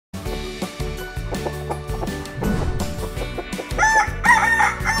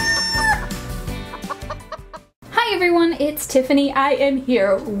it's Tiffany. I am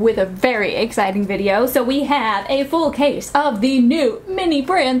here with a very exciting video. So we have a full case of the new Mini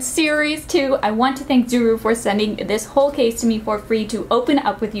Brand Series 2. I want to thank Zuru for sending this whole case to me for free to open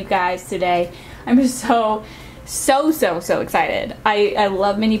up with you guys today. I'm just so excited. I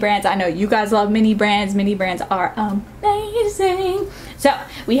love mini brands. I know you guys love mini brands. Mini brands are amazing. So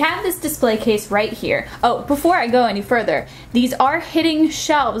we have this display case right here. Oh, before I go any further, these are hitting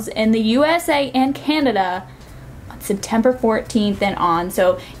shelves in the USA and Canada on September 14th and on.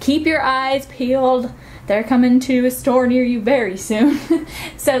 So keep your eyes peeled. They're coming to a store near you very soon.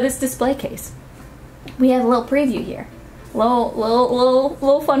 So this display case, we have a little preview here.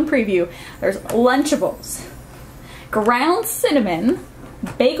 Little fun preview. There's Lunchables, ground cinnamon,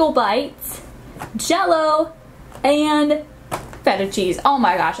 bagel bites, Jello, and feta cheese. Oh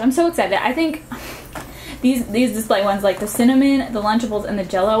my gosh, I'm so excited. I think these display ones, like the cinnamon, the Lunchables, and the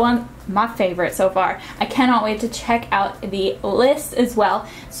Jello one, my favorite so far. I cannot wait to check out the list as well.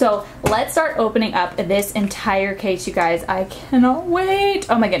 So let's start opening up this entire case, you guys. I cannot wait.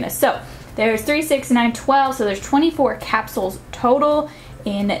 Oh my goodness. So there's 3, 6, 9, 12, so there's 24 capsules total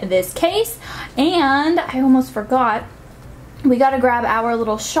in this case. And I almost forgot, we gotta grab our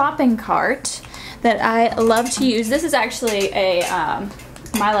little shopping cart that I love to use. This is actually a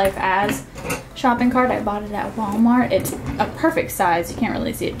My Life As shopping cart. I bought it at Walmart. It's a perfect size. You can't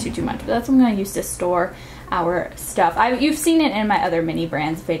really see it too much, but that's what I'm gonna use to store our stuff. You've seen it in my other mini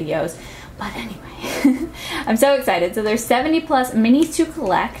brands videos, but anyway, I'm so excited. So there's 70 plus minis to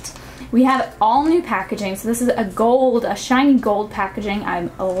collect. We have all new packaging. So this is a shiny gold packaging. I'm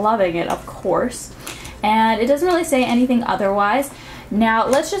loving it, of course. And it doesn't really say anything otherwise. Now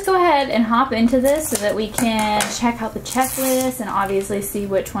let's just go ahead and hop into this so that we can check out the checklist and obviously see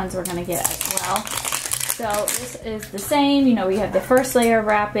which ones we're gonna get as well. So this is the same, you know, we have the first layer of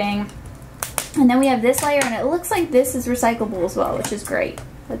wrapping, and then we have this layer, and it looks like this is recyclable as well, which is great.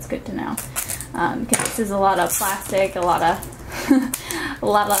 That's good to know. Because this is a lot of plastic, a lot of a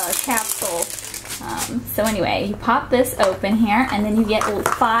lot of capsule. So anyway, you pop this open here, and then you get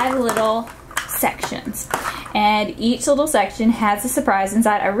 5 little sections, and each little section has a surprise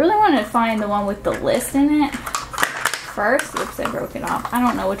inside. I really want to find the one with the list in it first. Oops, I broke it off. I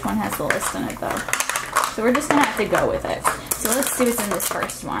don't know which one has the list in it though, so we're just gonna have to go with it. So let's see what's in this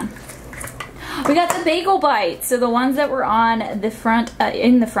first one. We got the bagel bites, so the ones that were on the front,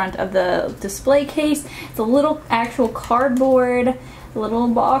 in the front of the display case. It's a little actual cardboard little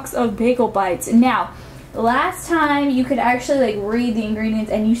box of bagel bites. Now, last time you could actually like read the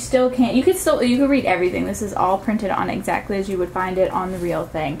ingredients, and you still can't. You could read everything. This is all printed on exactly as you would find it on the real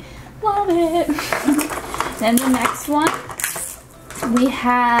thing. Love it. Then the next one, we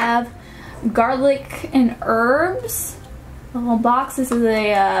have garlic and herbs. A little box. This is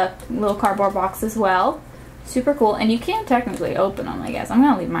a little cardboard box as well. Super cool. And you can technically open them, I guess. I'm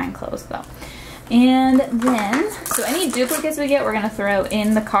going to leave mine closed though. And then, so any duplicates we get, we're going to throw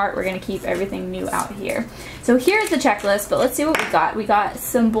in the cart. We're going to keep everything new out here. So here's the checklist, but let's see what we got. We got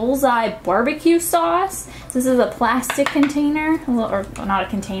some Bullseye barbecue sauce. This is a plastic container, or not a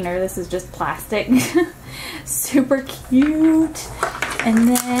container, this is just plastic. Super cute. And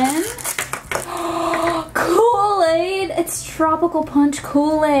then Kool-Aid. It's Tropical Punch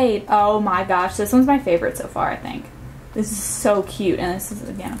Kool-Aid. Oh my gosh, this one's my favorite so far, I think. This is so cute, and this is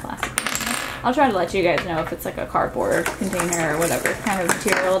again a plastic container. I'll try to let you guys know if it's like a cardboard container or whatever kind of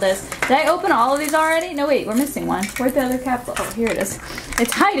material it is. Did I open all of these already? No, wait, we're missing one. Where'd the other capsule? Oh, here it is.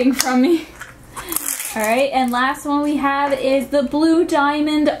 It's hiding from me. Alright, and last one we have is the Blue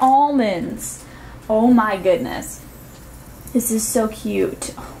Diamond Almonds. Oh my goodness. This is so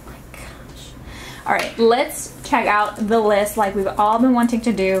cute. Oh my gosh. Alright, let's check out the list like we've all been wanting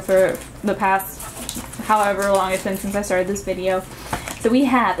to do for the past however long it's been since I started this video. So we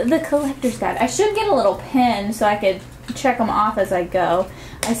have the collector's guide. I should get a little pen so I could check them off as I go.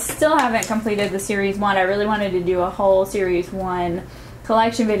 I still haven't completed the series 1. I really wanted to do a whole series 1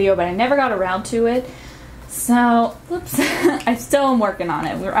 collection video, but I never got around to it. So, whoops, I still am working on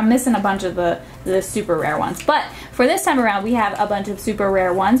it. I'm missing a bunch of the super rare ones. But for this time around, we have a bunch of super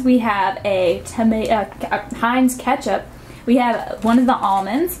rare ones. We have a Heinz ketchup. We have one of the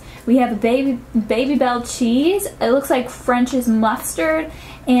almonds. We have a baby bell cheese. It looks like French's mustard.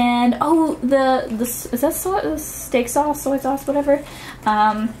 And oh, is that steak sauce, soy sauce, whatever.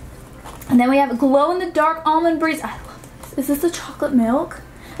 And then we have glow in the dark almond breeze. I love this. Is this the chocolate milk?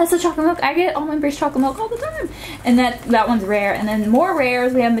 That's the chocolate milk. I get almond breeze chocolate milk all the time. And that one's rare. And then more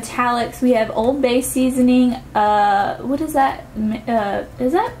rares. We have metallics. We have Old Bay seasoning. What is that?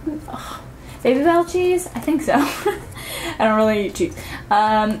 Is that baby bell cheese? I think so. I don't really eat cheese.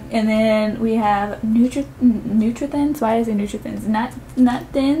 And then we have Nutrithins. Why is it Nutrithins? Nut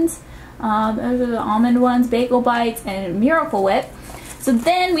Thins. Those are the almond ones, Bagel Bites, and Miracle Whip. So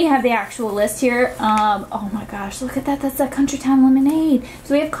then we have the actual list here. Oh my gosh, look at that. That's a Country Town lemonade.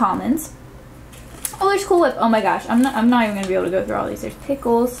 So we have Commons. Oh, there's Cool Whip. Oh my gosh, I'm not even gonna be able to go through all these. There's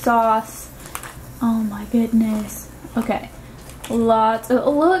pickles, sauce. Oh my goodness. Okay. Lots of,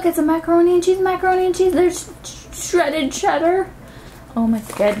 oh look, it's a macaroni and cheese. There's shredded cheddar. Oh my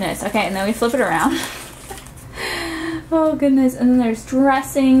goodness. Okay, and then we flip it around. Oh goodness, and then there's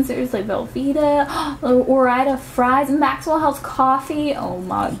dressings. There's like Velveeta, Ore-Ida fries, Maxwell House coffee. Oh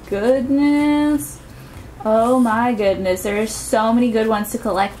my goodness. Oh my goodness, there's so many good ones to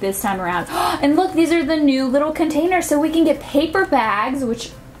collect this time around. And look, these are the new little containers, so we can get paper bags,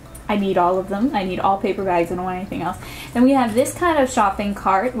 which I need all of them. I need all paper bags. I don't want anything else. Then we have this kind of shopping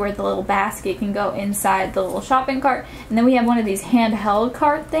cart where the little basket can go inside the little shopping cart. And then we have one of these handheld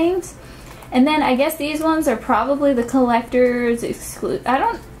cart things. And then I guess these ones are probably the collector's exclusive.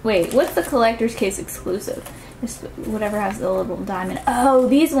 Wait, what's the collector's case exclusive? Just whatever has the little diamond. Oh,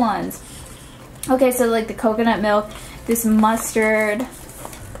 these ones. Okay, so like the coconut milk, this mustard,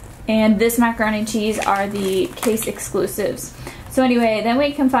 and this macaroni and cheese are the case exclusives. So anyway, then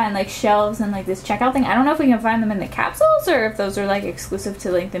we can find like shelves and like this checkout thing. I don't know if we can find them in the capsules or if those are like exclusive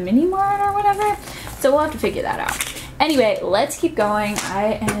to like the mini mart or whatever. So we'll have to figure that out. Anyway, let's keep going.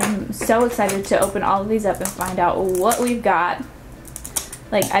 I am so excited to open all of these up and find out what we've got.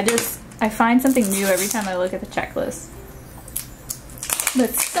 Like I find something new every time I look at the checklist. But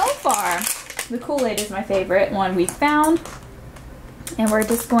so far, the Kool-Aid is my favorite one we found. And we're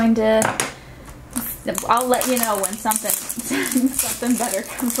just going to, I'll let you know when something better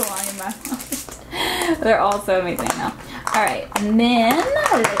comes along in my mouth. They're all so amazing now. Alright, and then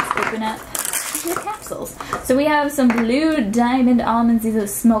let's open up the capsules. So we have some Blue Diamond Almonds. These are the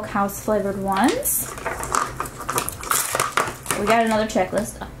Smokehouse flavored ones. We got another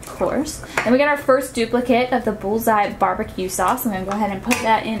checklist, of course. Then we got our first duplicate of the Bullseye barbecue sauce. I'm going to go ahead and put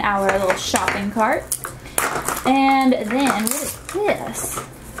that in our little shopping cart. And then, what is this?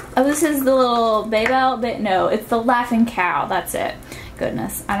 Oh, this is the little Babel, no, it's the Laughing Cow. That's it.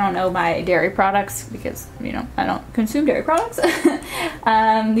 Goodness, I don't know my dairy products because, you know, I don't consume dairy products.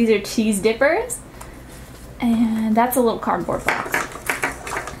 These are cheese dippers. And that's a little cardboard box.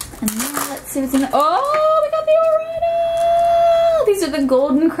 And then let's see what's in the, oh, we got the Ore-Ida! These are the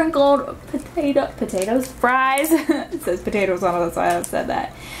golden crinkled potatoes, fries. It says potatoes on it, that's why I've said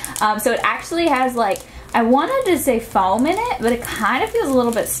that. So it actually has like, I wanted to say foam in it, but it kind of feels a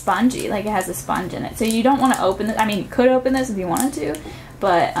little bit spongy, like it has a sponge in it. So you don't want to open this. I mean, you could open this if you wanted to,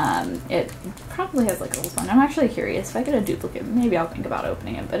 but it probably has like a little sponge. I'm actually curious. If I get a duplicate, maybe I'll think about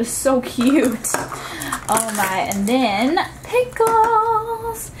opening it, but it's so cute. Oh my, and then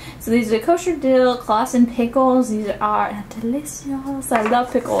pickles. So these are kosher dill, Clausen pickles. These are delicious. I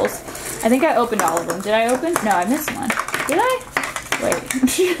love pickles. I think I opened all of them. Did I open? No, I missed one. Did I?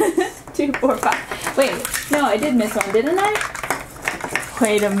 Wait. 2, 4, 5. Wait, no, I did miss one, didn't I?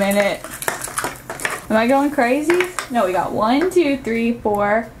 Wait a minute. Am I going crazy? No, we got 1, 2, 3,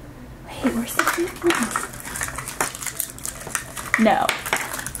 4. Wait, where's the 5th one? No.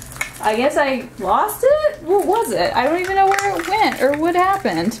 I guess I lost it? What was it? I don't even know where it went or what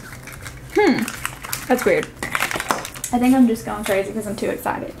happened. That's weird. I think I'm just going crazy because I'm too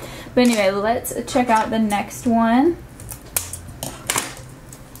excited. But anyway, let's check out the next one.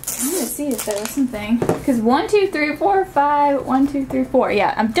 I'm gonna see if there was something. Because 1, 2, 3, 4, 5, 1, 2, 3, 4.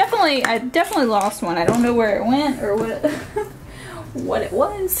 Yeah, I definitely lost one. I don't know where it went or what what it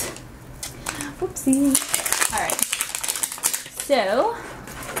was. Whoopsie. Alright. So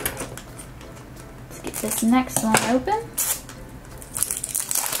let's get this next one open.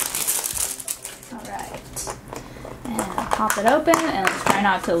 Alright. And I'll pop it open and let's try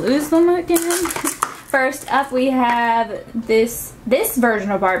not to lose them again. First up, we have this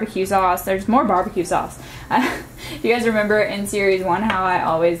version of barbecue sauce. There's more barbecue sauce. You guys remember in series 1 how I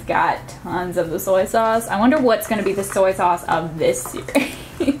always got tons of the soy sauce? I wonder what's going to be the soy sauce of this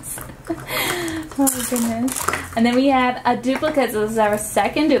series. Oh goodness. And then we have a duplicate. So this is our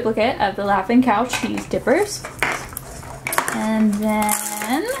second duplicate of the Laughing Cow cheese dippers. And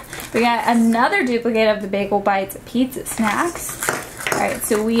then we got another duplicate of the Bagel Bites pizza snacks. Alright,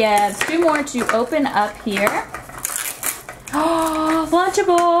 so we have 2 more to open up here. Oh,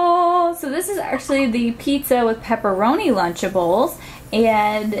 Lunchables! So this is actually the pizza with pepperoni Lunchables,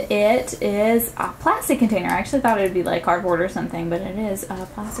 and it is a plastic container. I actually thought it would be like cardboard or something, but it is a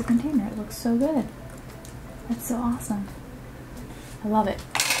plastic container. It looks so good. That's so awesome. I love it.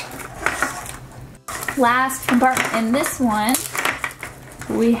 last compartment in this one,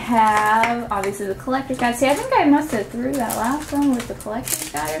 we have obviously the collector's guide. See, I think I must have threw that last one with the collector's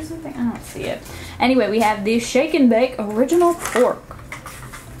guide or something. I don't see it. Anyway, we have the Shake and Bake Original Pork.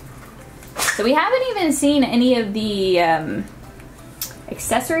 So we haven't even seen any of the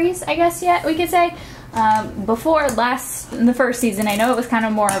accessories, I guess, yet we could say. Before in the first season, I know it was kind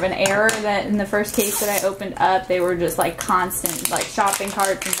of more of an error that in the first case that I opened up, they were just like constant like shopping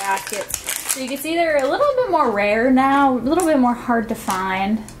carts and baskets. So you can see they're a little bit more rare now, a little bit more hard to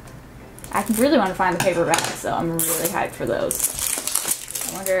find. I really want to find the paper bags, so I'm really hyped for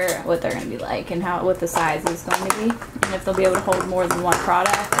those. I wonder what they're going to be like and what the size is going to be, and if they'll be able to hold more than one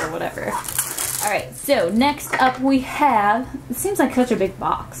product or whatever. Alright, so next up we have, it seems like such a big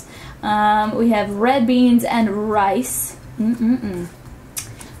box. We have red beans and rice.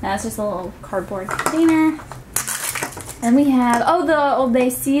 That's just a little cardboard container. And we have, oh, the Old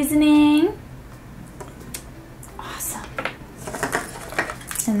Bay seasoning. Awesome.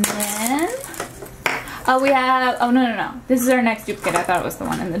 And then, oh, we have, oh, no. This is our next duplicate. I thought it was the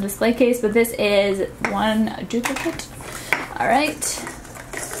one in the display case, but this is one duplicate. All right.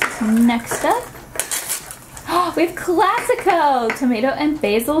 Next up. Oh, we have Classico tomato and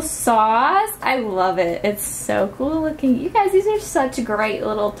basil sauce. I love it. It's so cool looking. You guys, these are such great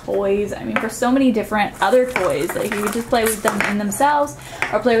little toys. I mean, for so many different other toys. Like, you could just play with them in themselves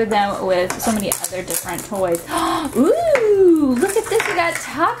or play with them with so many other different toys. Ooh, look at this. We got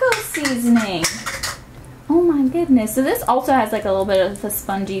taco seasoning. Oh my goodness. So this also has like a little bit of a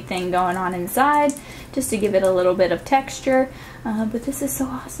spongy thing going on inside just to give it a little bit of texture. But this is so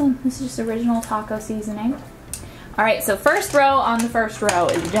awesome. This is just original taco seasoning. Alright, so first row on the first row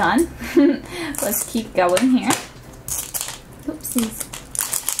is done. Let's keep going here. Oopsies.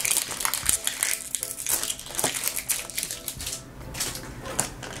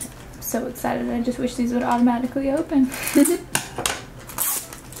 I'm so excited. I just wish these would automatically open.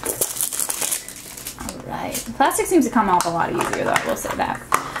 Alright. The plastic seems to come off a lot easier though, I will say that.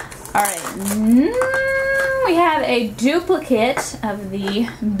 Alright. We have a duplicate of the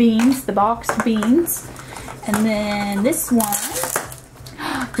beans, the boxed beans. And then this one,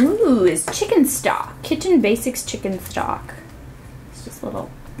 ooh, is chicken stock. Kitchen Basics chicken stock. It's just a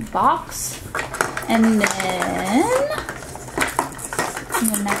little box. And then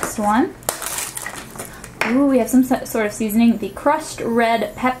the next one, ooh, we have some sort of seasoning. The crushed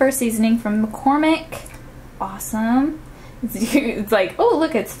red pepper seasoning from McCormick. Awesome. It's like, oh,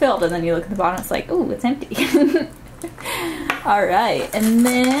 look, it's filled. And then you look at the bottom, it's like, oh, it's empty. Alright, and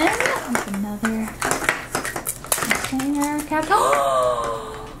then another container cap.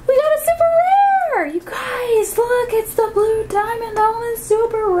 Oh, we got a super rare! You guys, look, it's the Blue Diamond Almond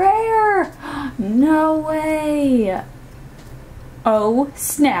Super Rare! No way! Oh,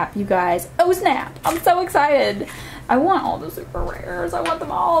 snap, you guys. Oh, snap! I'm so excited! I want all the super rares. I want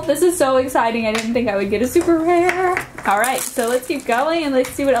them all. This is so exciting. I didn't think I would get a super rare. Alright, so let's keep going and let's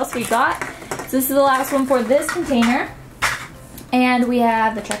see what else we got. So this is the last one for this container. And we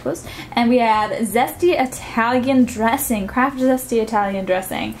have the checklist. And we have Zesty Italian Dressing. Kraft Zesty Italian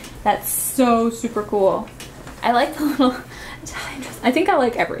Dressing. That's so super cool. I like the little Italian dressing. I think I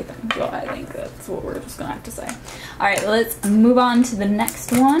like everything. So I think that's what we're just going to have to say. Alright, let's move on to the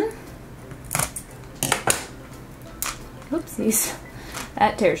next one. Oopsies.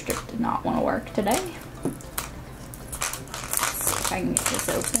 That tear strip did not want to work today. Let's see if I can get this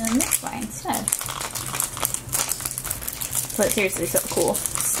open this way instead. But seriously, so cool.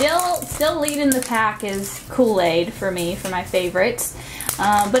 Still leading the pack is Kool-Aid for me, for my favorites.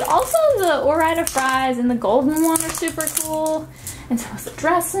 But also the Ore-Ida fries and the golden one are super cool. And so is the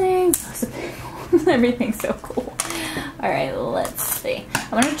dressing. So is the pickle. Everything's so cool. Alright, let's see.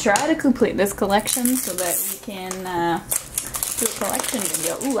 I'm going to try to complete this collection so that we can do a collection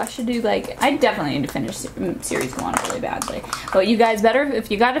video. Ooh, I should do like, I definitely need to finish Series 1 really badly. But you guys better,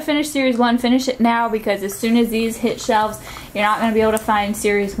 if you got to finish Series 1, finish it now, because as soon as these hit shelves, you're not going to be able to find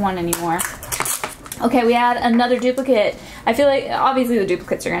Series 1 anymore. Okay, we had another duplicate. I feel like, obviously the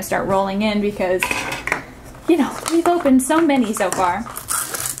duplicates are going to start rolling in because, you know, we've opened so many so far.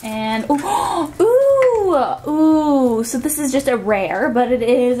 And, ooh, so this is just a rare, but it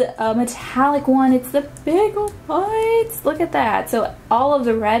is a metallic one. It's the big whites. Look at that. So all of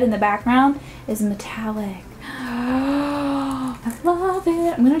the red in the background is metallic. I love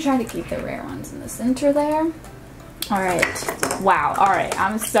it. I'm going to try to keep the rare ones in the center there. All right. Wow. All right.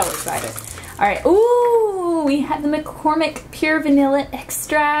 I'm so excited. All right. Ooh, we have the McCormick Pure Vanilla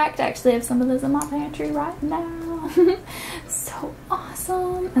Extract. I actually have some of those in my pantry right now. So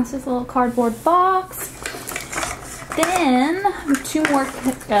awesome. That's just a little cardboard box. Then, two more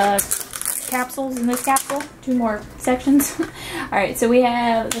capsules in this capsule. 2 more sections. Alright, so we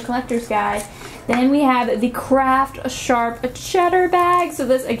have the collector's guide. Then we have the Craft Sharp Cheddar bag. So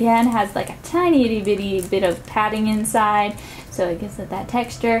this again has like a tiny itty bitty bit of padding inside. So it gives it that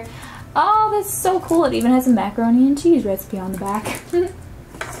texture. Oh, this is so cool. It even has a macaroni and cheese recipe on the back.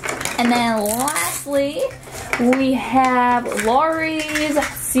 And then lastly, we have Lori's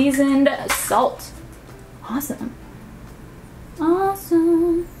Seasoned Salt. Awesome.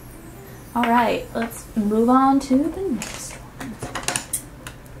 Awesome. Alright, let's move on to the next one.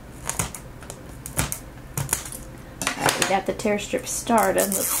 Alright, we got the tear strip started.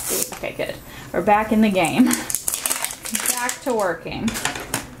 Let's see. Okay, good. We're back in the game. Back to working.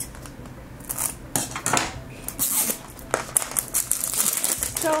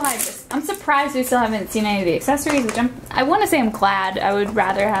 So I'm surprised we still haven't seen any of the accessories, which I want to say I'm glad. I would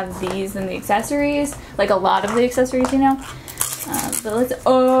rather have these than the accessories, like a lot of the accessories, you know. But let's,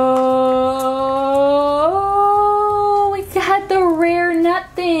 oh, we got the rare nut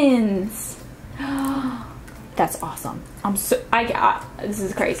thins. That's awesome. This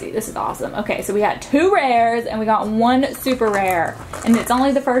is crazy. This is awesome. Okay, so we got 2 rares and we got 1 super rare, and it's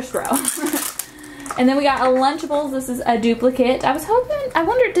only the first row. And then we got a Lunchables. This is a duplicate. I was hoping, I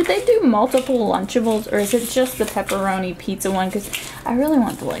wonder, did they do multiple Lunchables or is it just the pepperoni pizza one? Because I really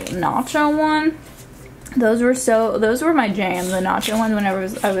want the like nacho one. Those were my jam, the nacho one, whenever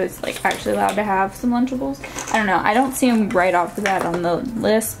I was like actually allowed to have some Lunchables. I don't know. I don't see them right off the bat on the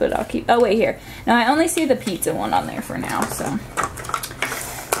list, but I'll keep, oh wait, here. No, I only see the pizza one on there for now, so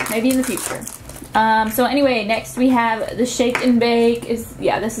maybe in the future. So anyway, next we have the Shake and Bake.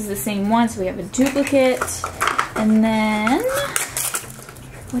 Yeah, this is the same one, so we have a duplicate. And then,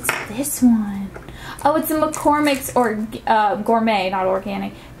 what's this one? Oh, it's a McCormick's Gourmet, not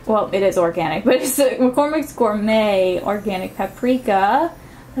organic. Well, it is organic, but it's a McCormick's Gourmet Organic Paprika.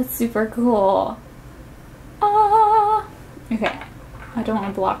 That's super cool. Okay, I don't want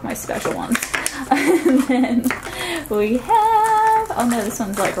to block my special ones. And then we have, oh no, this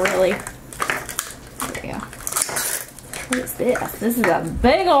one's like really, there we go. What is this? This is a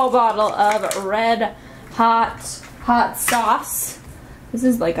big old bottle of red hot sauce. This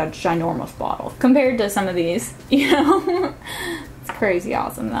is like a ginormous bottle compared to some of these, you know. It's crazy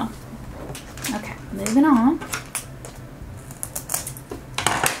awesome though. Okay, moving on.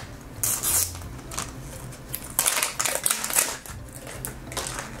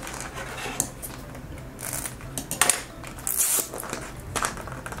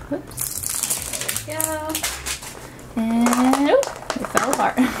 Whoops. There we go. And oh, it fell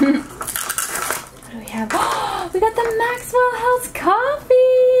apart. What do we have? Oh, we got the Maxwell House coffee.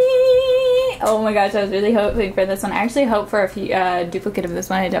 Oh my gosh, I was really hoping for this one. I actually hope for a few duplicate of this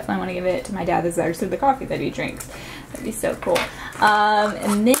one. I definitely want to give it to my dad. This is actually the coffee that he drinks. That'd be so cool.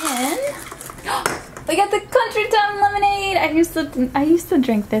 And then we got the Country Town lemonade. I used to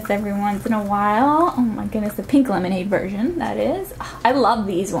drink this every once in a while. Oh my goodness, the pink lemonade version, that is. I love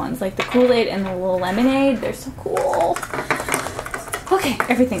these ones, like the Kool-Aid and the little lemonade. They're so cool. Okay,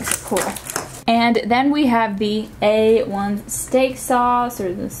 everything's so cool. And then we have the A1 steak sauce,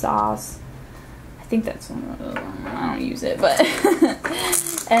 or the sauce. I think that's one. I don't use it, but.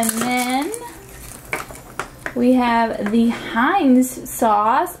 And then we have the Heinz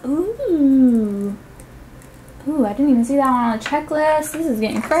sauce. Ooh. Ooh, I didn't even see that one on the checklist. This is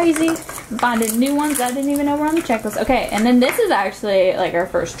getting crazy. I'm finding new ones I didn't even know were on the checklist. Okay, and then this is actually like our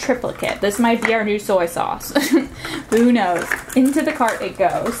first triplicate. This might be our new soy sauce. Who knows? Into the cart it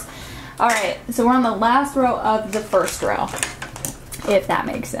goes. Alright, so we're on the last row of the first row, if that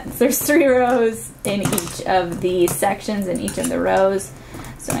makes sense. There's 3 rows in each of the sections, in each of the rows.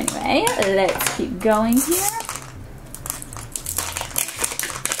 So anyway, let's keep going here.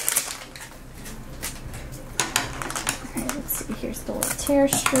 Alright, let's see, here's the little tear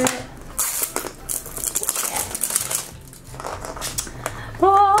strip.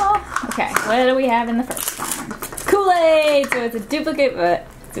 Oh, okay, what do we have in the first one? Kool-Aid! So it's a duplicate, but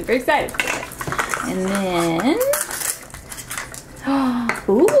super excited for it. And then,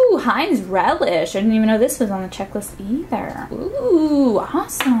 ooh, Heinz Relish. I didn't even know this was on the checklist either. Ooh,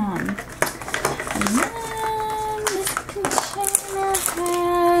 awesome. And then this container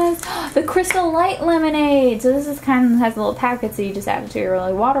has the Crystal Light lemonade. So this is kind of has a little packet, so you just add it to your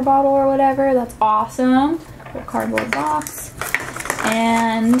like, water bottle or whatever. That's awesome. Little cardboard box.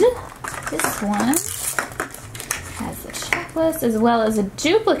 And this one has the checklist as well as a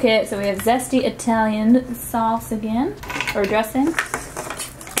duplicate. So we have zesty Italian sauce again, or dressing. And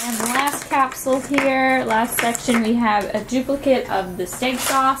the last capsule here, last section, we have a duplicate of the steak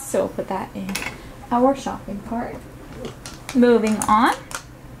sauce. So we'll put that in our shopping cart. Moving on.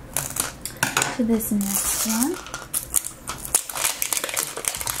 to this next one.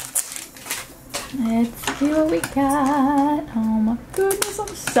 Let's see what we got. Oh my goodness, I'm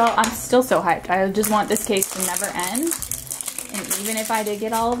still so hyped. I just want this case to never end. And even if I did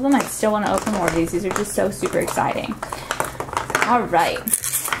get all of them, I still want to open more of these. These are just so super exciting. All right,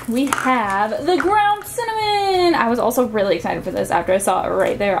 we have the ground cinnamon. I was also really excited for this after I saw it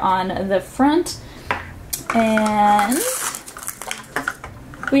right there on the front. And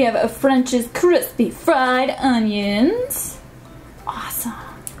we have a French's crispy fried onions. Awesome.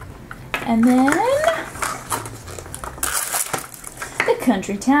 And then the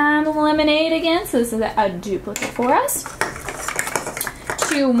Country Time lemonade again. So this is a duplicate for us.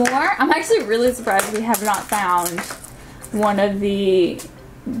 2 more. I'm actually really surprised we have not found one of the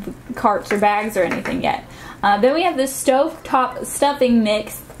carts or bags or anything yet. Then we have this stovetop stuffing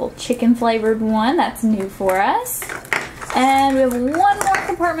mix, little chicken flavored one. That's new for us. And we have one more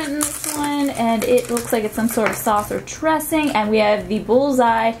compartment in this one, and it looks like it's some sort of sauce or dressing. And we have the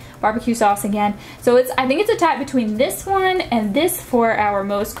bullseye barbecue sauce again. So I think it's a tie between this one and this for our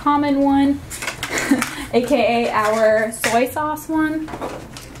most common one, aka our soy sauce one.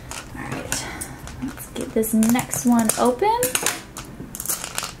 Alright, let's get this next one open.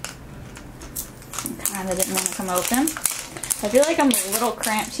 Kind of didn't want to come open. I feel like I'm a little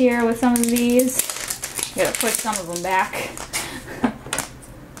cramped here with some of these. Gotta put some of them back.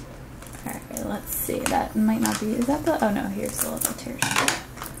 Alright, let's see. That might not be. Is that the. Oh no, here's the little tear strip.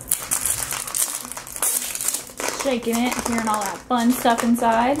 Shaking it, hearing all that fun stuff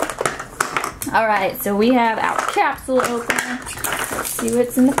inside. Alright, so we have our capsule open. Let's see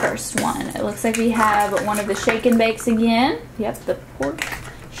what's in the first one. It looks like we have one of the shake and bakes again. Yep, the pork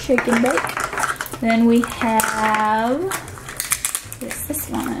shake and bake. Then we have. What's this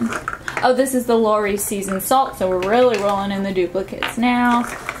one? Oh, this is the Lori seasoned salt, so we're really rolling in the duplicates now.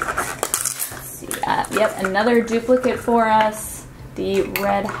 Let's see, yep, another duplicate for us, the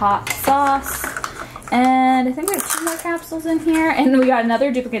red hot sauce. And I think we have 2 more capsules in here, and we got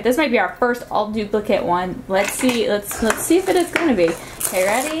another duplicate. This might be our first all duplicate one. Let's see if it is going to be. Okay,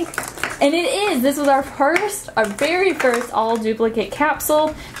 ready? And it is. This was our very first all duplicate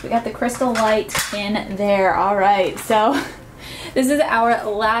capsule. We got the crystal light in there. All right, so this is our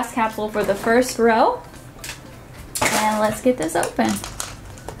last capsule for the first row. And let's get this open.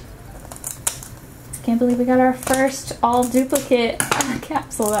 Can't believe we got our first all duplicate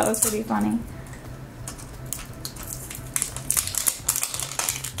capsule. That was pretty funny.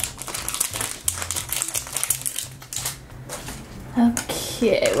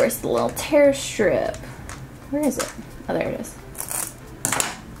 Okay, where's the little tear strip? Where is it? Oh, there it is.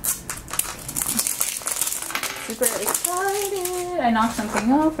 Super excited. I knocked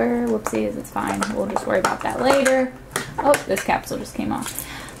something over. Whoopsies, it's fine. We'll just worry about that later. Oh, this capsule just came off.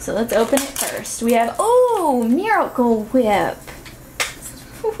 So let's open it first. We have, oh, Miracle Whip.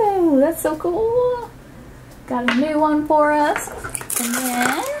 Ooh, that's so cool. Got a new one for us. And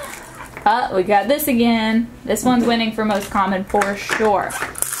then, we got this again. This one's winning for most common for sure.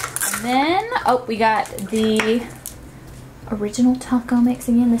 And then, oh, we got the original taco mix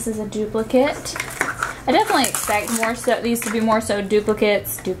again. This is a duplicate. I definitely expect these to be more so duplicate,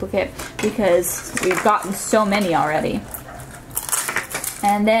 because we've gotten so many already.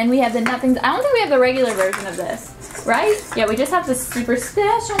 And then we have the nothings. I don't think we have the regular version of this, right? Yeah, we just have the super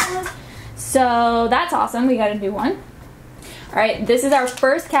special one. So that's awesome. We got a new one. All right, this is our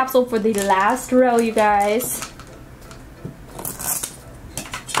first capsule for the last row, you guys.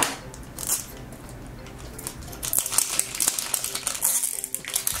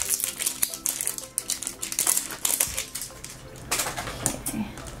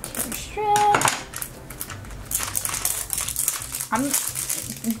 I'm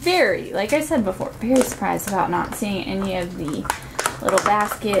very, like I said before, very surprised about not seeing any of the little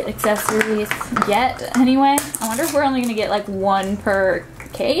basket accessories yet. Anyway, I wonder if we're only going to get like 1 per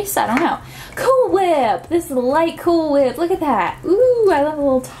case. I don't know. Cool Whip! This is the light Cool Whip. Look at that. Ooh, I love the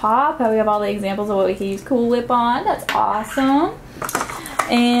little top. How we have all the examples of what we can use Cool Whip on. That's awesome.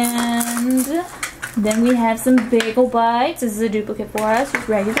 And then we have some Bagel Bites. This is a duplicate for us. Just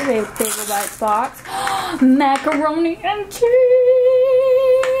regular Bagel Bites box. Macaroni and cheese!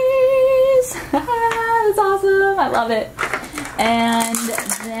 That's awesome. I love it. And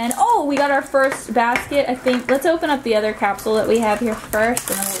then, oh, we got our first basket, I think. Let's open up the other capsule that we have here first,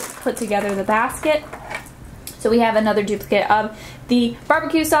 and then we'll put together the basket. So we have another duplicate of the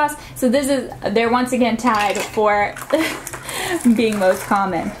barbecue sauce. So they're once again tied for being most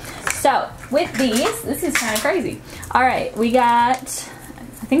common. So with these, this is kind of crazy. All right, we got,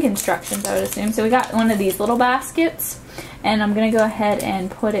 I think, instructions, I would assume. So we got one of these little baskets. And I'm gonna go ahead and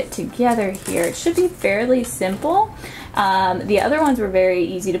put it together here. It should be fairly simple. The other ones were very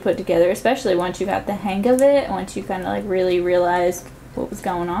easy to put together, especially once you got the hang of it, once you kind of like really realized what was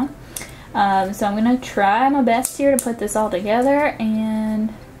going on. So I'm gonna try my best here to put this all together,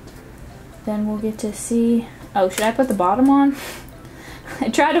 and then we'll get to see. Oh, should I put the bottom on? I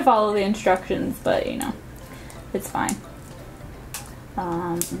tried to follow the instructions, but you know, it's fine.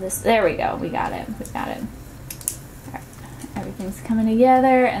 There we go. We got it. We got it. All right. Everything's coming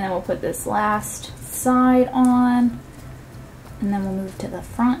together, and then we'll put this last side on, and then we'll move to the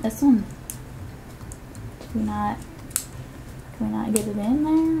front. This one. Can we not get it in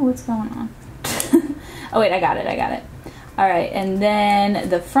there? What's going on? Oh wait, I got it. I got it. All right, and then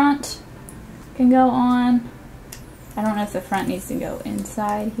the front can go on. I don't know if the front needs to go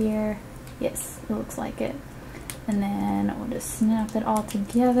inside here. Yes, it looks like it. And then we'll just snap it all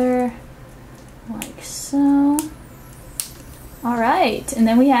together like so. All right, and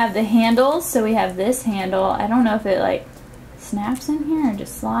then we have the handles. So we have this handle. I don't know if it like snaps in here or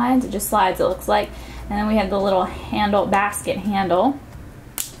just slides. It just slides, it looks like. And then we have the little handle, basket handle.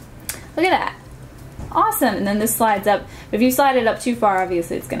 Look at that. Awesome. And then this slides up. If you slide it up too far,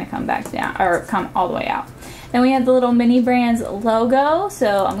 obviously it's going to come back down, or come all the way out. Then we have the little Mini Brands logo.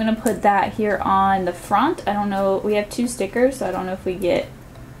 So I'm going to put that here on the front. I don't know. We have 2 stickers, so I don't know if we get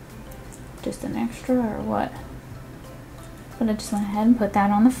just an extra or what. But I just went ahead and put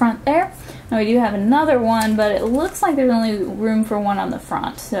that on the front there. Now we do have another one, but it looks like there's only room for one on the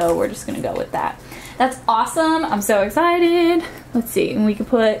front. So we're just going to go with that. That's awesome. I'm so excited. Let's see. And we could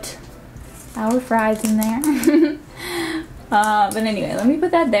put our fries in there. But anyway, let me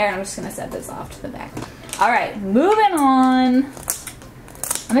put that there. I'm just going to set this off to the back. Alright, moving on.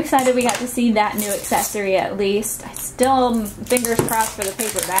 I'm excited we got to see that new accessory at least. I still, fingers crossed for the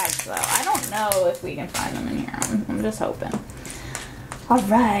paper bags though. I don't know if we can find them in here. I'm just hoping.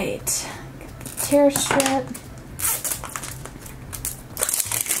 Alright. Got the tear strip.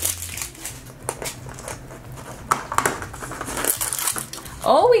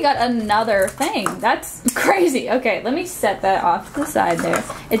 Oh, we got another thing. That's crazy. Okay, let me set that off to the side there.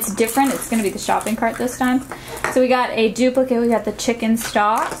 It's different. It's going to be the shopping cart this time. So we got a duplicate. We got the chicken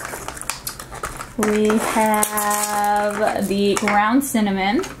stock. We have the ground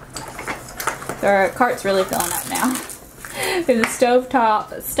cinnamon. Our cart's really filling up now. We have the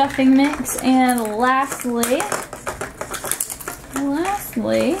stovetop stuffing mix. And lastly,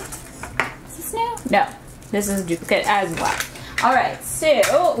 is this new? No, this is a duplicate as well. Alright,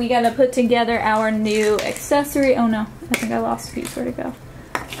 so we gotta put together our new accessory. Oh no, I think I lost a piece. Where'd it go?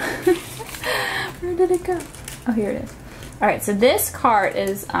 Where did it go? Oh, here it is. Alright, so this cart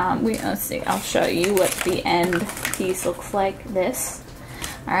is, let's see, I'll show you what the end piece looks like. This.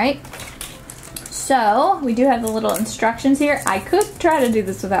 Alright, so we do have the little instructions here. I could try to do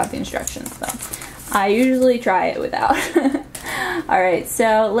this without the instructions though. I usually try it without. Alright,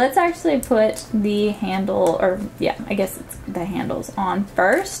 so let's actually put the handle, or yeah, I guess it's the handles on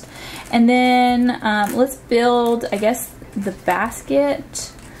first. And then let's build, I guess, the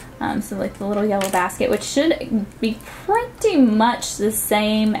basket. So like the little yellow basket, which should be pretty much the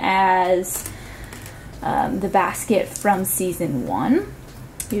same as the basket from season 1.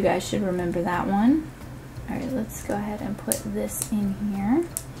 You guys should remember that one. Alright, let's go ahead and put this in here.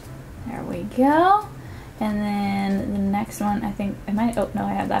 There we go. And then the next one, I think, oh no,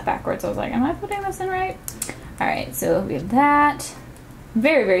 I have that backwards. I was like, am I putting this in right? Alright, so we have that.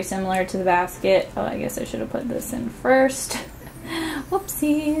 Very, very similar to the basket. Oh, I guess I should have put this in first.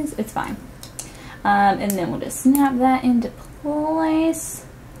 Whoopsies. It's fine. And then we'll just snap that into place.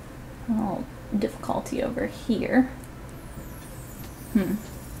 A little difficulty over here.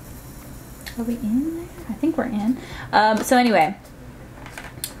 Are we in there? I think we're in. So anyway.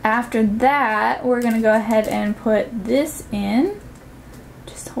 After that, we're going to go ahead and put this in.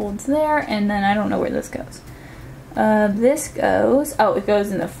 Just holds there, and then I don't know where this goes. This goes, oh, it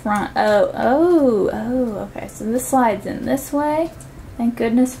goes in the front. Oh, okay. So this slides in this way. Thank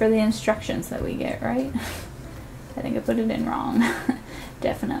goodness for the instructions that we get, right? I think I put it in wrong.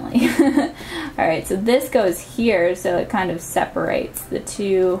 Definitely. Alright, so this goes here, so it kind of separates the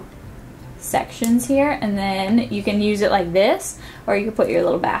two sections here, and then you can use it like this, or you can put your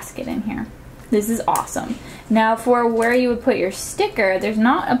little basket in here. This is awesome. Now for where you would put your sticker, there's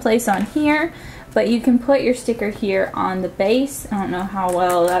not a place on here, but you can put your sticker here on the base. I don't know how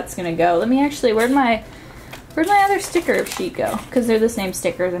well that's gonna go. Let me actually, where'd my other sticker sheet go? Because they're the same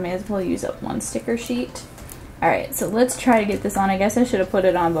stickers, I may as well use up one sticker sheet. Alright, so let's try to get this on. I guess I should have put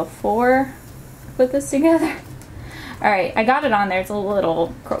it on before I put this together. Alright, I got it on there. It's a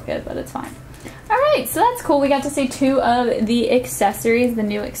little crooked, but it's fine. Alright, Alright, so that's cool. We got to see 2 of the accessories, the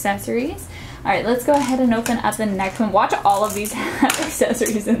new accessories. Alright, let's go ahead and open up the next one. Watch all of these have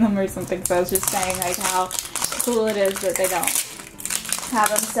accessories in them or something. So I was just saying like how cool it is that they don't have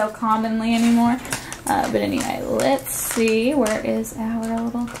them so commonly anymore. But anyway, let's see. Where is our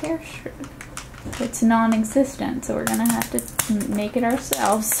little care strip? It's non-existent, so we're going to have to make it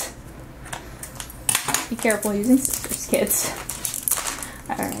ourselves. Be careful using scissors, kids.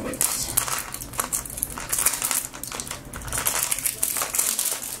 Alright.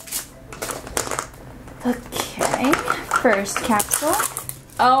 Okay, first capsule.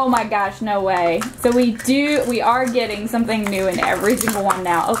 Oh my gosh, no way. So we are getting something new in every single one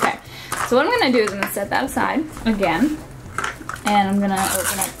now. Okay, so what I'm gonna do is I'm gonna set that aside again. And I'm gonna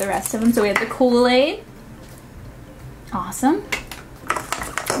open up the rest of them. So we have the Kool-Aid. Awesome.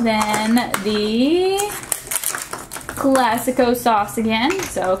 Then the Classico sauce again.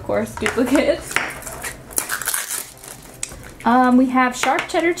 So of course, duplicates. We have sharp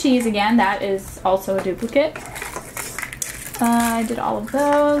cheddar cheese again. That is also a duplicate. I did all of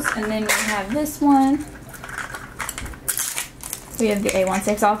those. And then we have this one. We have the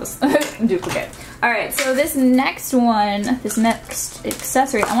A16 sauce duplicate. Alright, so this next one, this next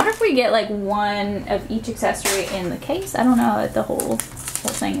accessory, I wonder if we get like one of each accessory in the case. I don't know what the whole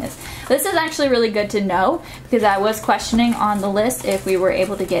thing is. This is actually really good to know because I was questioning on the list if we were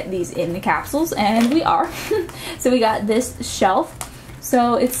able to get these in the capsules, and we are. So we got this shelf.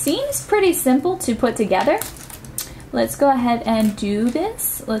 So it seems pretty simple to put together. Let's go ahead and do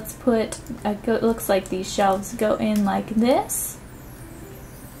this. Let's put, it looks like these shelves go in like this.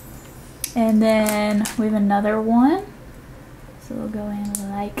 And then we have another one. So we'll go in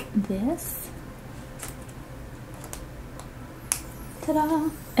like this. Ta-da!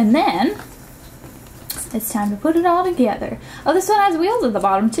 And then it's time to put it all together. Oh, this one has wheels at the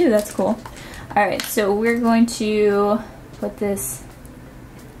bottom too. That's cool. Alright, so we're going to put this,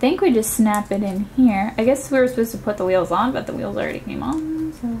 I think we just snap it in here. I guess we were supposed to put the wheels on, but the wheels already came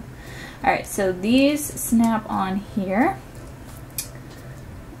on. So. Alright, so these snap on here.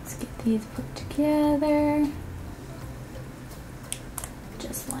 Let's get these put together.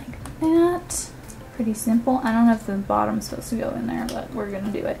 Just like that. Pretty simple. I don't know if the bottom's supposed to go in there, but we're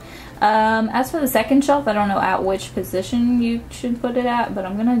gonna do it. As for the second shelf, I don't know at which position you should put it at, but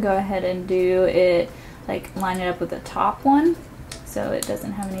I'm gonna go ahead and do it, like line it up with the top one so it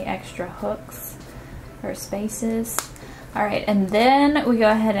doesn't have any extra hooks or spaces. Alright, and then we go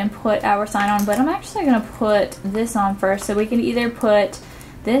ahead and put our sign on, but I'm actually gonna put this on first, so we can either put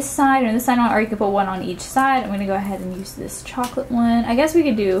this side or this side on, or you could put one on each side. I'm going to go ahead and use this chocolate one. I guess we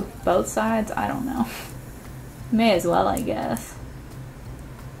could do both sides. I don't know. May as well, I guess.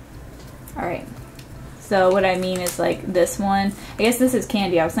 Alright. So what I mean is like this one. I guess this is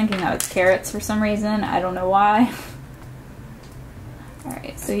candy. I was thinking that was carrots for some reason. I don't know why.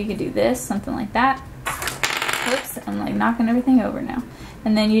 Alright, so you could do this, something like that. Oops, I'm like knocking everything over now.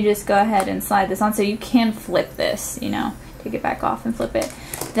 And then you just go ahead and slide this on, so you can flip this, you know. Take it back off and flip it.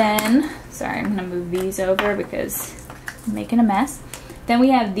 Then, sorry, I'm gonna move these over because I'm making a mess. Then we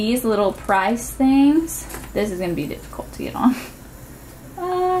have these little price things. This is gonna be difficult to get on.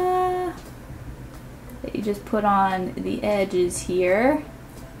 That you just put on the edges here.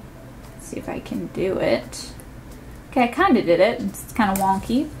 Let's see if I can do it. Okay, I kind of did it. It's kind of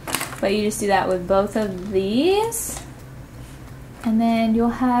wonky, but you just do that with both of these. And then you'll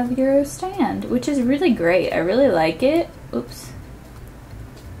have your stand, which is really great. I really like it. Oops.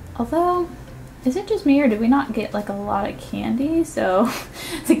 Although, is it just me or did we not get like a lot of candy? So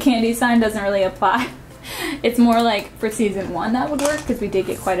the candy sign doesn't really apply. It's more like for season 1 that would work because we did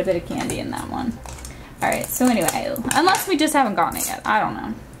get quite a bit of candy in that one. Alright, so anyway, unless we just haven't gotten it yet. I don't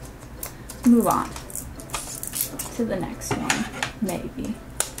know. Let's move on to the next one, maybe.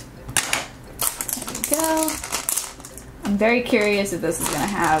 There we go. I'm very curious if this is going to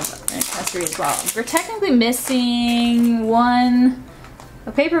have an accessory as well. We're technically missing one,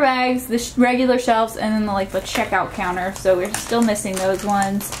 the paper bags, the regular shelves, and then the checkout counter. So we're still missing those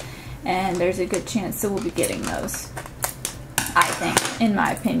ones, and there's a good chance that we'll be getting those, I think, in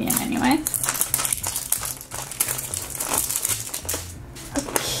my opinion anyway.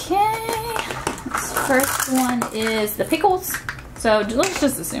 Okay, this first one is the pickles. So let's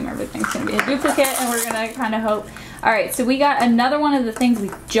just assume everything's going to be a duplicate, and we're going to kind of hope. Alright, so we got another one of the things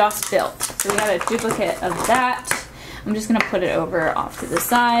we just built. So we got a duplicate of that. I'm just going to put it over off to the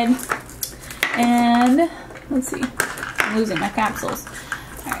side. And let's see. I'm losing my capsules.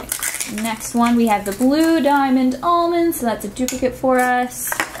 Alright, next one we have the blue diamond almond. So that's a duplicate for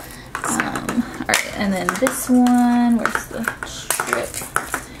us. Alright, and then this one. Where's the strip?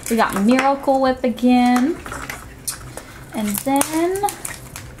 We got Miracle Whip again. And then,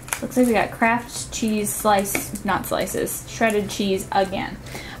 looks like we got Kraft cheese slice, not slices, shredded cheese again.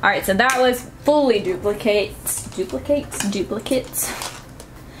 Alright, so that was fully duplicates.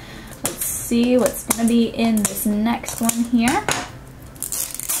 Let's see what's going to be in this next one here.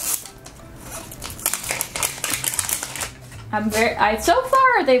 So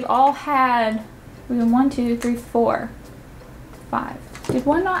far they've all had, 1, 2, 3, 4, 5. Did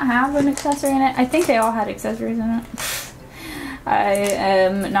one not have an accessory in it? I think they all had accessories in it. I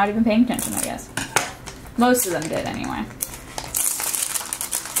am not even paying attention, I guess. Most of them did anyway.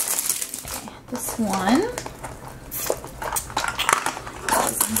 Okay, this one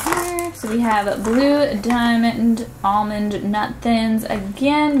goes in here. So we have Blue Diamond Almond Nut Thins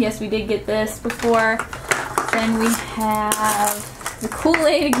again. Yes, we did get this before. Then we have the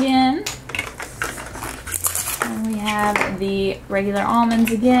Kool-Aid again. And we have the regular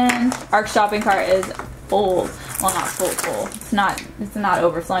almonds again. Our shopping cart is full. Well, not full. It's not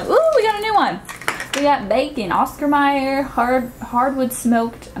overflowing. Ooh, we got a new one. We got bacon. Oscar Mayer hardwood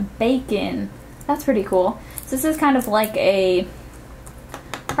smoked bacon. That's pretty cool. So this is kind of like a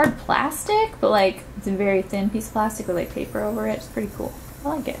hard plastic, but like it's a very thin piece of plastic with like paper over it. It's pretty cool. I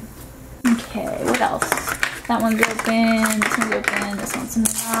like it. Okay, what else? That one's open. This one's open. This one's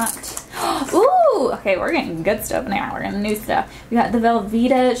not. Ooh! Okay, we're getting good stuff now. We're getting new stuff. We got the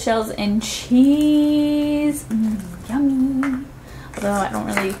Velveeta shells and cheese. Yummy. Although I don't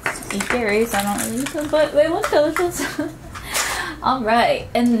really eat dairy, so I don't really eat them, but they look delicious. Alright,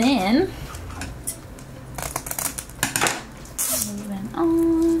 and then moving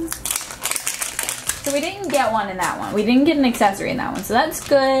on. So we didn't get one in that one. We didn't get an accessory in that one, so that's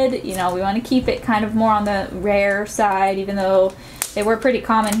good. You know, we want to keep it kind of more on the rare side, even though they were pretty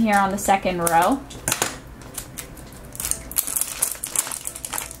common here on the second row.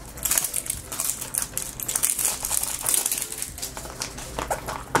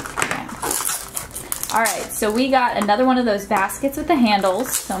 Alright, so we got another one of those baskets with the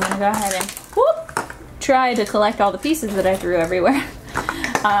handles. So I'm going to go ahead and whoop, try to collect all the pieces that I threw everywhere.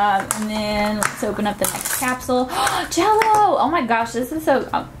 And then let's open up the next capsule. Jell-O! Oh my gosh, this is so...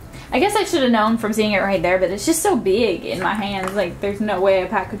 I guess I should have known from seeing it right there, but it's just so big in my hands. Like, there's no way a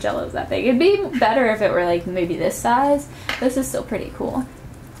pack of Jell-O is that big. It'd be better if it were like maybe this size. This is still pretty cool.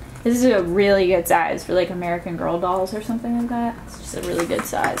 This is a really good size for like American Girl dolls or something like that. It's just a really good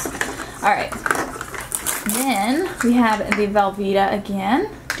size. Alright. Then we have the Velveeta again.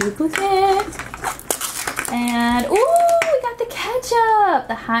 Duplicate. And, ooh, we got the ketchup!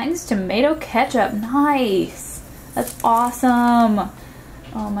 The Heinz tomato ketchup. Nice. That's awesome.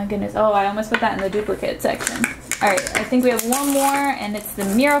 Oh my goodness. Oh, I almost put that in the duplicate section. Alright, I think we have one more, and it's the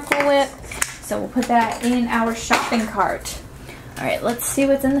Miracle Whip. So we'll put that in our shopping cart. Alright, let's see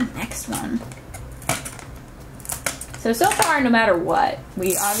what's in the next one. So far, no matter what,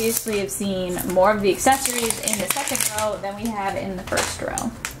 we obviously have seen more of the accessories in the second row than we have in the first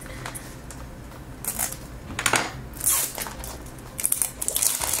row.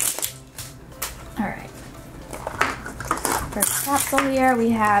 Alright. First capsule here,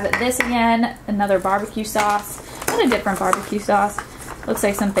 we have this again, another barbecue sauce. What a different barbecue sauce. Looks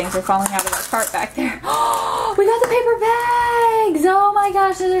like some things are falling out of our cart back there. Oh, we got the paper bags! Oh my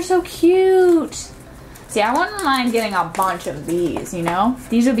gosh, those are so cute! See, I wouldn't mind getting a bunch of these, you know?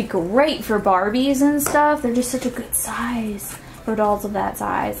 These would be great for Barbies and stuff. They're just such a good size for dolls of that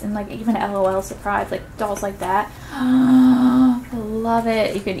size. And like even LOL Surprise, like dolls like that. Oh, I love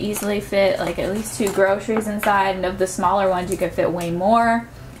it. You could easily fit like at least 2 groceries inside, and of the smaller ones you could fit way more.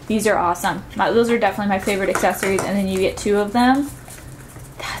 These are awesome. Those are definitely my favorite accessories, and then you get 2 of them.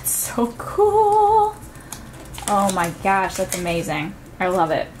 That's so cool. Oh my gosh, that's amazing. I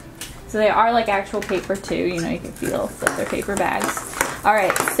love it. So they are like actual paper too, you know, you can feel that they're paper bags.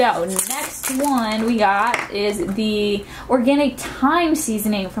 Alright, so next one we got is the organic thyme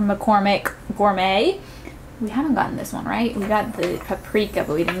seasoning from McCormick Gourmet. We haven't gotten this one, right? We got the paprika,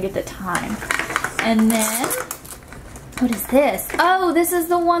 but we didn't get the thyme. And then, what is this? Oh, this is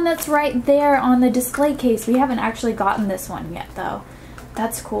the one that's right there on the display case. We haven't actually gotten this one yet though.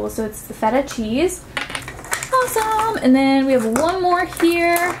 That's cool. So it's the feta cheese. Awesome! And then we have one more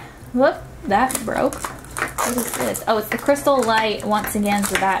here. Whoop, that broke. What is this? Oh, it's the Crystal Light once again,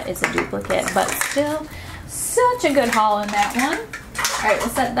 so that is a duplicate, but still such a good haul in that one. Alright, we'll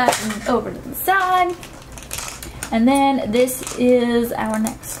set that over to the side. And then this is our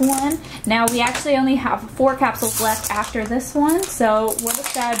next one. Now we actually only have 4 capsules left after this one, so what a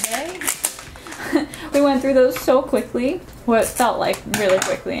sad day. We went through those so quickly. Well, it felt like really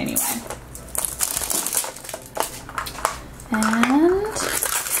quickly anyway. And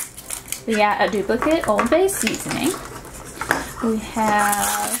We got a duplicate Old Bay seasoning. We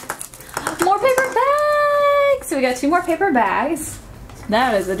have more paper bags. So we got 2 more paper bags.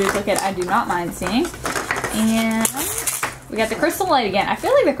 That is a duplicate I do not mind seeing. And we got the Crystal Light again. I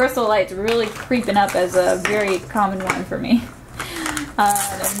feel like the Crystal Light's really creeping up as a very common one for me.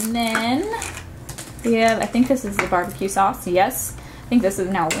 And then we have, I think this is the barbecue sauce. Yes. I think this is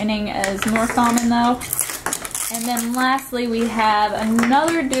now winning as more common though. And then lastly, we have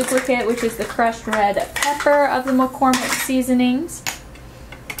another duplicate, which is the crushed red pepper of the McCormick seasonings.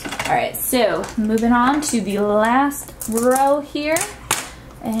 Alright, so moving on to the last row here.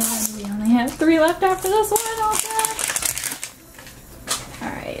 And we only have 3 left after this one.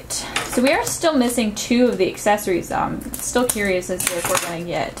 Alright, so we are still missing 2 of the accessories. I'm still curious as to if we're going to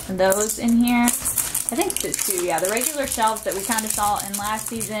get those in here. I think there's 2, yeah, the regular shelves that we kind of saw in last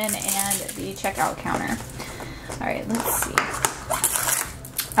season and the checkout counter. Alright, let's see.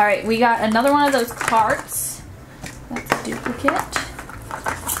 Alright, we got another one of those carts. That's a duplicate.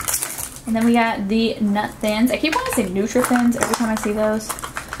 And then we got the Nut Thins. I keep wanting to say Nutrithins every time I see those.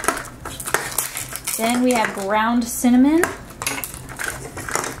 Then we have ground cinnamon.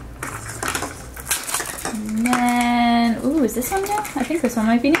 And then, ooh, is this one new? I think this one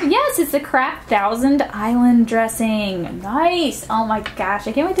might be new. Yes, it's the Kraft Thousand Island dressing. Nice. Oh my gosh.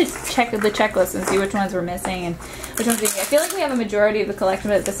 I can't wait to check the checklist and see which ones we're missing and which ones we need. I feel like we have a majority of the collection,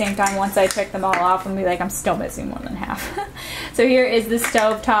 but at the same time, once I check them all off, I'm be like, I'm still missing more than half. So here is the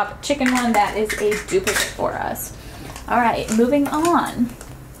stovetop chicken one. That is a duplicate for us. All right, moving on.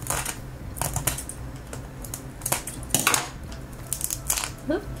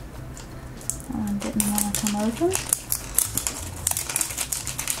 Oop. That one didn't want to come open.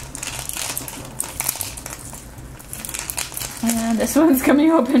 And this one's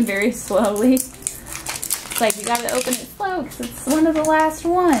coming open very slowly. It's like you gotta open it slow because it's one of the last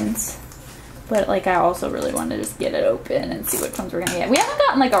ones. But like I also really want to just get it open and see which ones we're gonna get. We haven't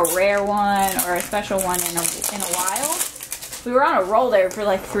gotten like a rare one or a special one in a while. We were on a roll there for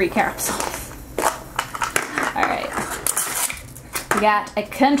like 3 capsules. Alright. We got a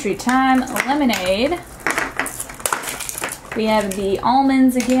Country Time lemonade. We have the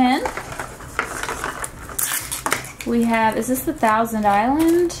almonds again. We have, is this the Thousand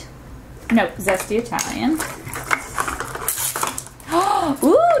Island? Nope, Zesty Italian.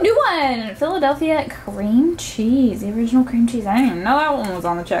 Ooh, new one! Philadelphia cream cheese. The original cream cheese. I didn't even know that one was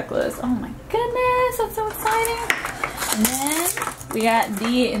on the checklist. Oh my goodness, that's so exciting. And then we got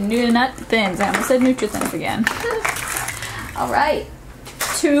the new Nut Thins. I almost said Nutrithins again. Alright.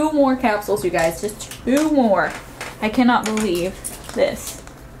 2 more capsules, you guys. Just 2 more. I cannot believe this.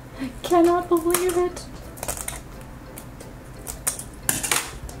 I cannot believe it.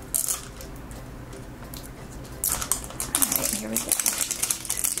 Alright, here we go.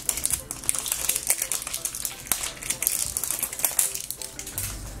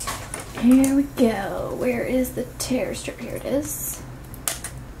 Here we go. Where is the tear strip? Here it is.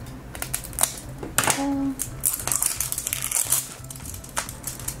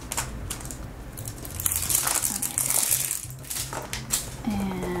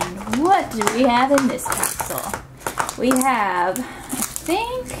 What do we have in this capsule? We have, I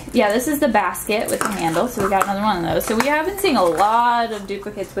think, yeah, this is the basket with the handle, so we got another one of those. So we have been seeing a lot of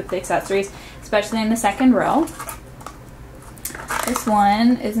duplicates with the accessories, especially in the second row. This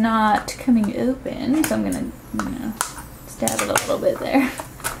one is not coming open, so I'm gonna, stab it a little bit there.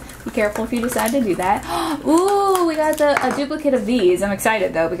 Be careful if you decide to do that. Ooh, we got a duplicate of these. I'm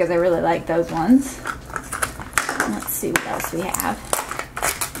excited though because I really like those ones. Let's see what else we have.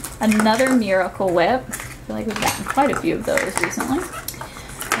 Another Miracle Whip. I feel like we've gotten quite a few of those recently.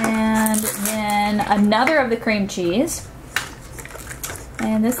 And then another of the cream cheese.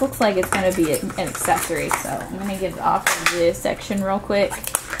 And this looks like it's going to be an accessory, so I'm going to get off of this section real quick.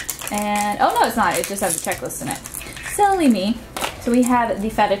 And, oh no, it's not. It just has a checklist in it. Silly me. So we have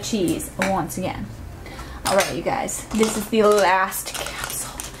the feta cheese once again. Alright, you guys. This is the last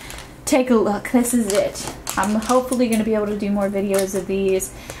capsule. Take a look. This is it. I'm hopefully going to be able to do more videos of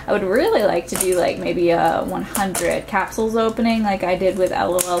these. I would really like to do like maybe a 100 capsules opening like I did with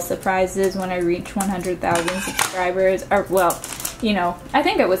LOL Surprises when I reached 100,000 subscribers. Or, well, you know, I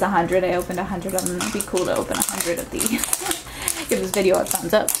think it was 100. I opened 100 of them. It'd be cool to open 100 of these. Give this video a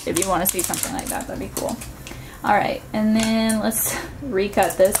thumbs up if you want to see something like that. That'd be cool. Alright, and then let's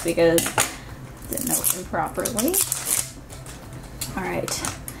recut this because I didn't open properly. Alright.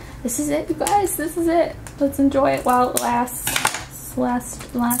 This is it, you guys. This is it. Let's enjoy it while it lasts.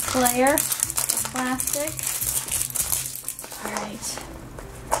 Last layer of plastic. Alright.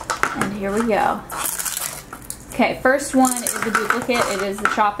 And here we go. Okay, first one is the duplicate. It is the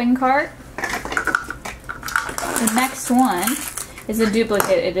shopping cart. The next one is a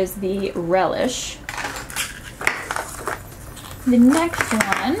duplicate. It is the Relish. The next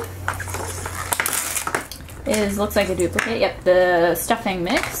one looks like a duplicate. Yep, the stuffing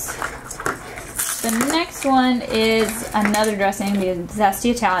mix. The next one is another dressing, the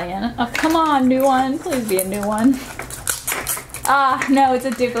Zesty Italian. Oh, come on, new one. Please be a new one. Ah, no, it's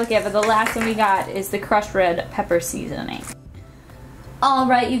a duplicate, but the last one we got is the crushed red pepper seasoning.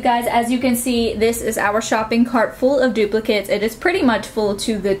 Alright, you guys, as you can see, this is our shopping cart full of duplicates. It is pretty much full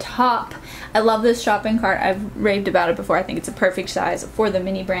to the top. I love this shopping cart. I've raved about it before. I think it's a perfect size for the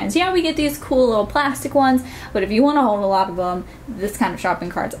mini brands. Yeah, we get these cool little plastic ones, but if you want to hold a lot of them, this kind of shopping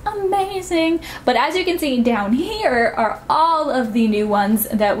cart's amazing. But as you can see, down here are all of the new ones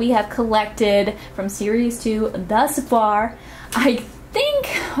that we have collected from Series 2 thus far. I think,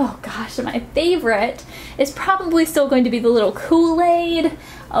 oh gosh, my favorite is probably still going to be the little Kool-Aid.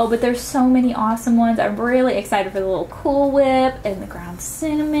 Oh, but there's so many awesome ones. I'm really excited for the little Cool Whip and the ground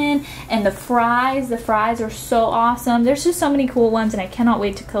cinnamon and the fries. The fries are so awesome. There's just so many cool ones, and I cannot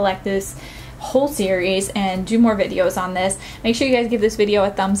wait to collect this whole series and do more videos on this. Make sure you guys give this video a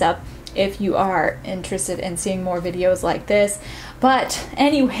thumbs up if you are interested in seeing more videos like this. But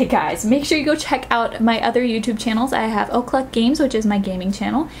anyway, guys, make sure you go check out my other YouTube channels. I have Ohcluck Games, which is my gaming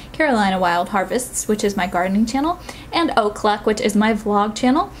channel, Carolina Wild Harvests, which is my gardening channel, and Ohcluck, which is my vlog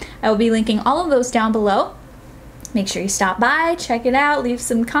channel. I will be linking all of those down below. Make sure you stop by, check it out, leave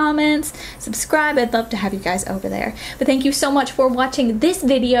some comments, subscribe. I'd love to have you guys over there. But thank you so much for watching this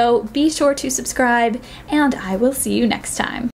video. Be sure to subscribe, and I will see you next time.